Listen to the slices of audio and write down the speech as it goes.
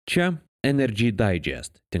Čia Energy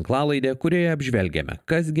Digest – tinklalaidė, kurioje apžvelgiame,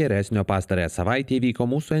 kas geresnio pastarąją savaitę įvyko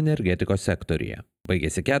mūsų energetikos sektoriuje.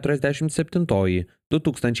 Baigėsi 47-oji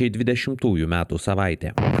 2020 metų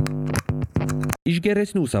savaitė. Iš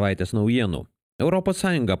geresnių savaitės naujienų. ES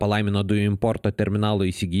palaimino dujų importo terminalo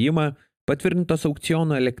įsigijimą, patvirtintos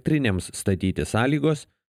aukciono elektrinėms statyti sąlygos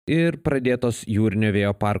ir pradėtos jūrinio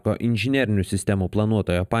vėjo parko inžinerinių sistemų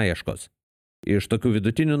planuotojo paieškos. Iš tokių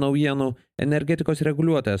vidutinių naujienų energetikos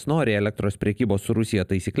reguliuotojas nori elektros prekybos su Rusija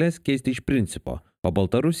taisyklės keisti iš principo, o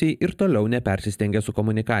Baltarusijai ir toliau nepersistengia su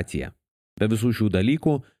komunikacija. Be visų šių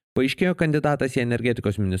dalykų paaiškėjo kandidatas į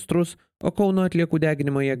energetikos ministrus, o Kauno atliekų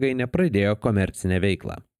deginimo jėgainė pradėjo komercinę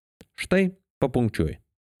veiklą. Štai papunkčiui.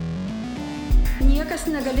 Niekas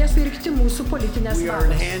negalės pirkti mūsų politinės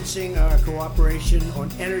valios.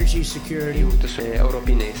 Jungtis su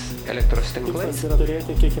europiniais elektros tinklais. Tikslas yra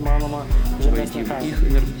turėti kiek įmanoma žemesnę kainą. Их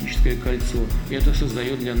энергетическое кольцо. Это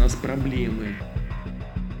создает для нас проблемы.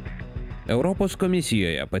 Europos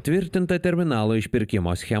komisijoje patvirtinta terminalo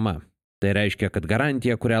išpirkimo schema. Tai reiškia, kad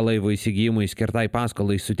garantija, kurią laivo įsigijimui skirtai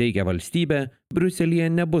paskolai suteikia valstybė, Briuselyje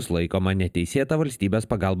nebus laikoma neteisėta valstybės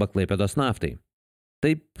pagalba Klaipėdos naftai.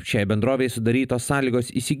 Taip, šiai bendrovei sudarytos sąlygos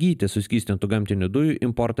įsigyti suskystintų gamtinių dujų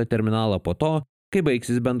importo terminalą po to, kai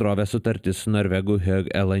baigsis bendrovės sutartis su norvegų Höegh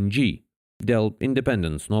LNG dėl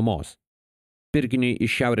Independence nuomos. Pirkiniui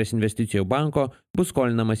iš Šiaurės investicijų banko bus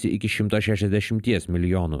skolinamasi iki 160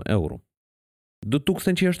 milijonų eurų.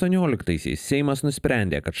 2018-aisiais Seimas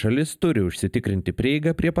nusprendė, kad šalis turi užsitikrinti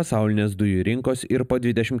prieigą prie pasaulinės dujų rinkos ir po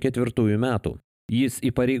 24 metų. Jis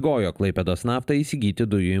įpareigojo Klaipėdos naftą įsigyti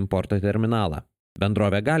dujų importo terminalą.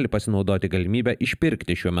 Bendrovė gali pasinaudoti galimybę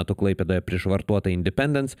išpirkti šiuo metu Klaipėdoje prišvartuotą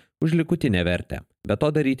Independence už likutinę vertę, bet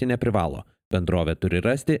to daryti neprivalo. Bendrovė turi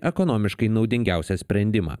rasti ekonomiškai naudingiausią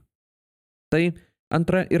sprendimą. Tai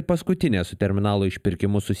antra ir paskutinė su terminalo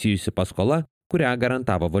išpirkimu susijusi paskola, kurią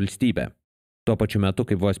garantavo valstybė. Tuo pačiu metu,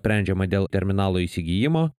 kai buvo sprendžiama dėl terminalo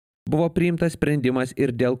įsigijimo, buvo priimtas sprendimas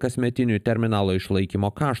ir dėl kasmetinių terminalo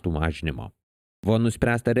išlaikymo kaštų mažinimo. Buvo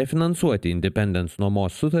nuspręsta refinansuoti Independence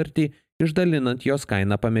nuomos sutartį, išdalinant jos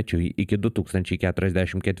kainą pamečiui iki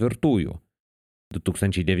 2044.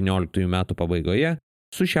 2019 metų pabaigoje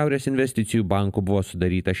su Šiaurės investicijų banku buvo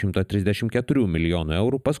sudaryta 134 milijonų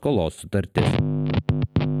eurų paskolos sutartis.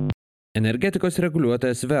 Energetikos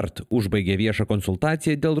reguliuotojas VERT užbaigė viešą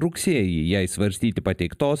konsultaciją dėl rugsėjį jai svarstyti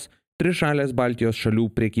pateiktos trišalės Baltijos šalių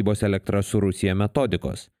prekybos elektra su Rusija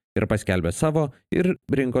metodikos ir paskelbė savo ir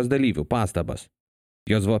rinkos dalyvių pastabas.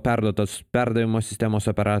 Jos buvo perduotos perdavimo sistemos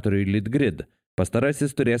operatoriui Litgrid.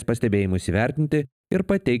 Pastarasis turės pastebėjimus įvertinti ir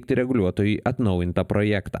pateikti reguliuotojui atnaujintą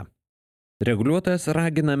projektą. Reguliuotojas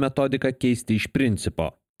ragina metodiką keisti iš principo.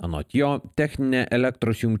 Anot jo, techninė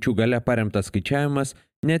elektros jungčių galia paremtas skaičiavimas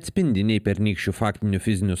neatspindi nei pernykščių faktinių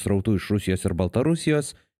fizinių srautų iš Rusijos ir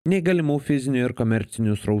Baltarusijos, nei galimų fizinių ir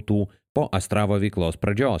komercinių srautų po Astravo veiklos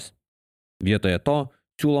pradžios. Vietoje to,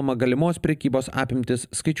 siūloma galimos prekybos apimtis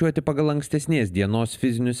skaičiuoti pagal ankstesnės dienos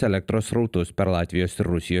fizinius elektros srautus per Latvijos ir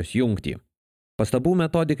Rusijos jungtį. Pastabų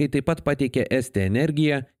metodikai taip pat pateikė ST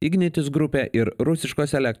Energija, Ignitis grupė ir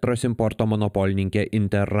rusiškos elektros importo monopolininkė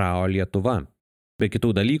Interrao Lietuva. Be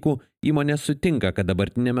kitų dalykų, įmonė sutinka, kad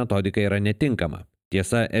dabartinė metodika yra netinkama.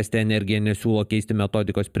 Tiesa, ST Energija nesiūlo keisti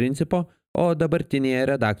metodikos principo, o dabartinėje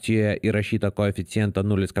redakcijoje įrašytą koeficientą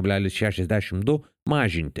 0,62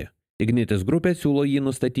 mažinti. Ignitis grupė siūlo jį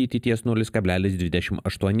nustatyti ties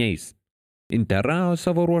 0,28. Interrao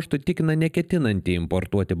savo ruožtu tikina neketinantį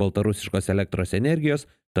importuoti baltarusiškos elektros energijos,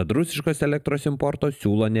 tad rusiškos elektros importo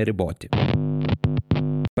siūlo neriboti.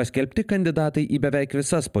 Paskelbti kandidatai į beveik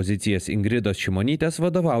visas pozicijas Ingridos Šimonytės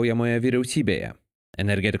vadovaujamoje vyriausybėje.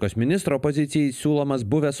 Energetikos ministro pozicijai siūlomas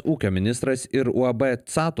buvęs ūkio ministras ir UAB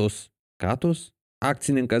Catus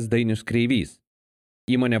akcininkas Dainius Kreivys.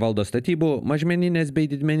 Įmonė valdo statybų, mažmeninės bei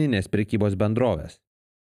didmeninės prekybos bendrovės.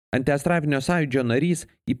 Antiastravinio sąjūdžio narys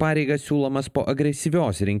į pareigą siūlomas po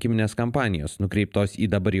agresyvios rinkiminės kampanijos, nukreiptos į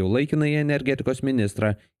dabar jau laikinąjį energetikos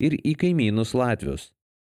ministrą ir į kaimynus latvius.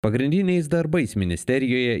 Pagrindiniais darbais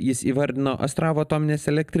ministerijoje jis įvardino Astravo atominės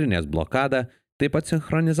elektrinės blokadą, taip pat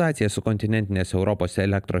sinchronizaciją su kontinentinės Europos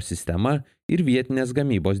elektros sistema ir vietinės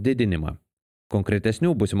gamybos didinimą.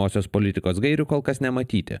 Konkretesnių būsimosios politikos gairių kol kas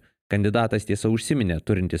nematyti. Kandidatas tiesa užsiminė,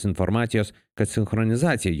 turintis informacijos, kad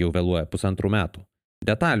sinchronizacija jau vėluoja 1,5 metų.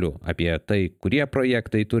 Detalių apie tai, kurie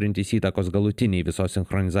projektai turintys įtakos galutiniai visos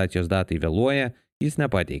sinchronizacijos datai vėluoja, jis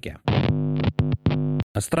nepateikė.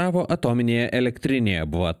 Astravo atominėje elektrinėje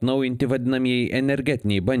buvo atnaujinti vadinamieji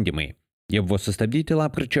energetiniai bandymai. Jie buvo sustabdyti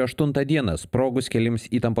lapkričio 8 dieną sprogus kelims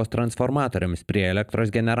įtampos transformatoriams prie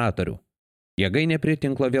elektros generatorių. Jėgainė prie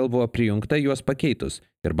tinklo vėl buvo prijungta juos pakeitus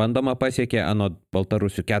ir bandoma pasiekė anot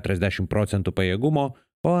Baltarusių 40% pajėgumo,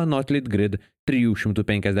 o anot Litgrid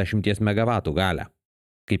 350 MW galią.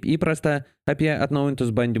 Kaip įprasta, apie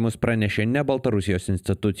atnaujintus bandymus pranešė ne Baltarusijos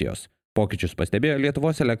institucijos. Pokyčius pastebėjo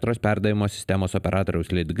Lietuvos elektros perdavimo sistemos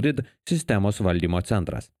operatoriaus Litgrid sistemos valdymo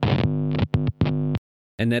centras.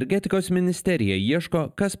 Energetikos ministerija ieško,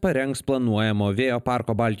 kas parengs planuojamo vėjo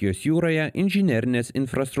parko Baltijos jūroje inžinerinės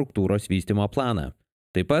infrastruktūros vystymo planą.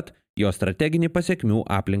 Taip pat jo strateginį pasekmių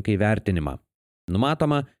aplinkai vertinimą.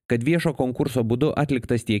 Numatoma, kad viešo konkurso būdu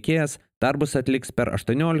atliktas tiekėjas darbus atliks per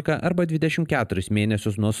 18 arba 24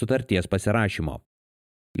 mėnesius nuo sutarties pasirašymo.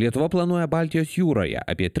 Lietuva planuoja Baltijos jūroje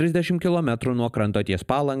apie 30 km nuo kranto ties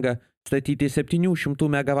Palanga statyti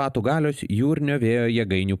 700 MW galios jūrinio vėjo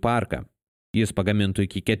jėgainių parką. Jis pagamintų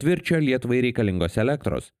iki ketvirčio Lietuvai reikalingos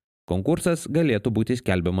elektros. Konkursas galėtų būti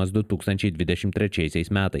skelbiamas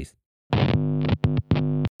 2023 metais.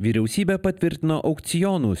 Vyriausybė patvirtino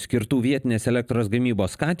aukcionų skirtų vietinės elektros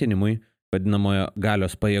gamybos skatinimui, vadinamojo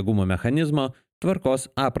galios pajėgumo mechanizmo, tvarkos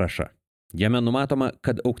aprašą. Jame numatoma,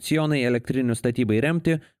 kad aukcionai elektrinių statybai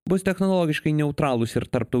remti bus technologiškai neutralūs ir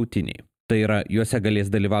tarptautiniai. Tai yra, juose galės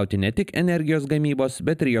dalyvauti ne tik energijos gamybos,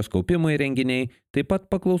 bet ir jos kaupimo įrenginiai, taip pat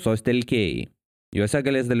paklausos telkėjai. Juose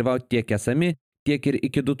galės dalyvauti tiek esami, tiek ir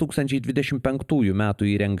iki 2025 metų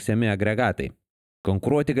įrengsiami agregatai.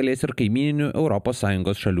 Konkuruoti galės ir kaimyninių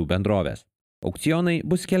ES šalių bendrovės. Aukcionai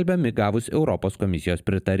bus skelbiami gavus Europos komisijos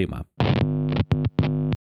pritarimą.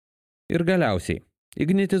 Ir galiausiai,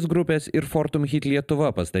 Ignitis grupės ir Fortum Heat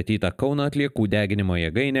Lietuva pastatyta Kauno atliekų deginimo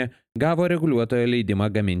jėgainė gavo reguliuotojo leidimą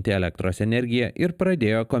gaminti elektros energiją ir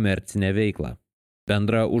pradėjo komercinę veiklą.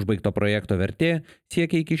 Bendra užbaigto projekto vertė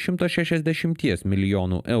siekia iki 160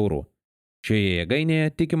 milijonų eurų. Šioje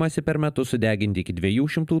jėgainėje tikimasi per metus sudeginti iki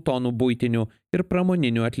 200 tonų buitinių ir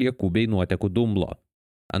pramoninių atliekų bei nuotekų dumblo.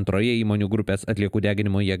 Antroje įmonių grupės atliekų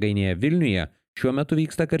deginimo jėgainėje Vilniuje šiuo metu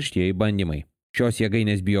vyksta karštieji bandymai. Šios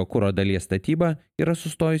jėgainės biokuro dalies statyba yra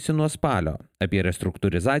sustojusi nuo spalio, apie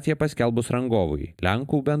restruktūrizaciją paskelbus rangovui,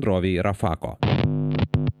 Lenkų bendrovei Rafako.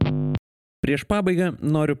 Prieš pabaigą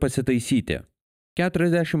noriu pasitaisyti.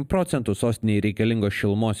 40% sostiniai reikalingos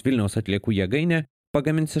šilumos Vilniaus atliekų jėgainė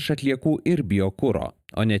pagamins iš atliekų ir biokuro,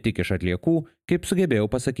 o ne tik iš atliekų, kaip sugebėjau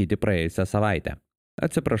pasakyti praėjusią savaitę.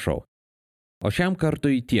 Atsiprašau. O šiam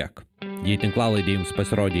kartui tiek. Jei tinklalaidė jums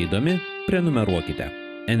pasirodė įdomi, prenumeruokite.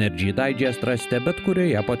 Energy Digest rasite bet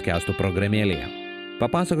kurioje podcastų programėlėje.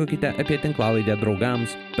 Papasakokite apie tinklalaidę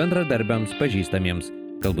draugams, bendradarbiams, pažįstamiems.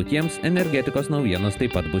 Galbūt jiems energetikos naujienos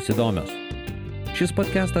taip pat bus įdomios. Šis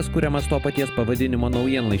podcastas kuriamas to paties pavadinimo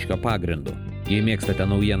naujienlaiškio pagrindu. Jei mėgstate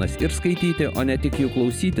naujienas ir skaityti, o ne tik jų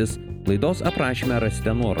klausytis, laidos aprašyme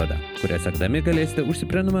rasite nuorodą, kurią sekdami galėsite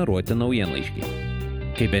užsiprenumeruoti naujienlaiškį.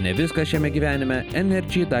 Kaip bene viskas šiame gyvenime,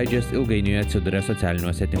 Energy Digest ilgainiui atsiduria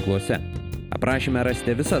socialiniuose tinkluose. Aprašyme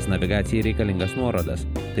rasite visas navigacijai reikalingas nuorodas,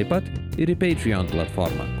 taip pat ir į Patreon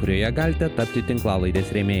platformą, kurioje galite tapti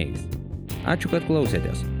tinklalaidės rėmėjais. Ačiū, kad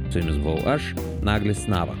klausėtės. Su jumis buvau aš, Naglis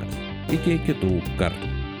Navakas. Iki kitų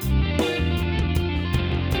kartų.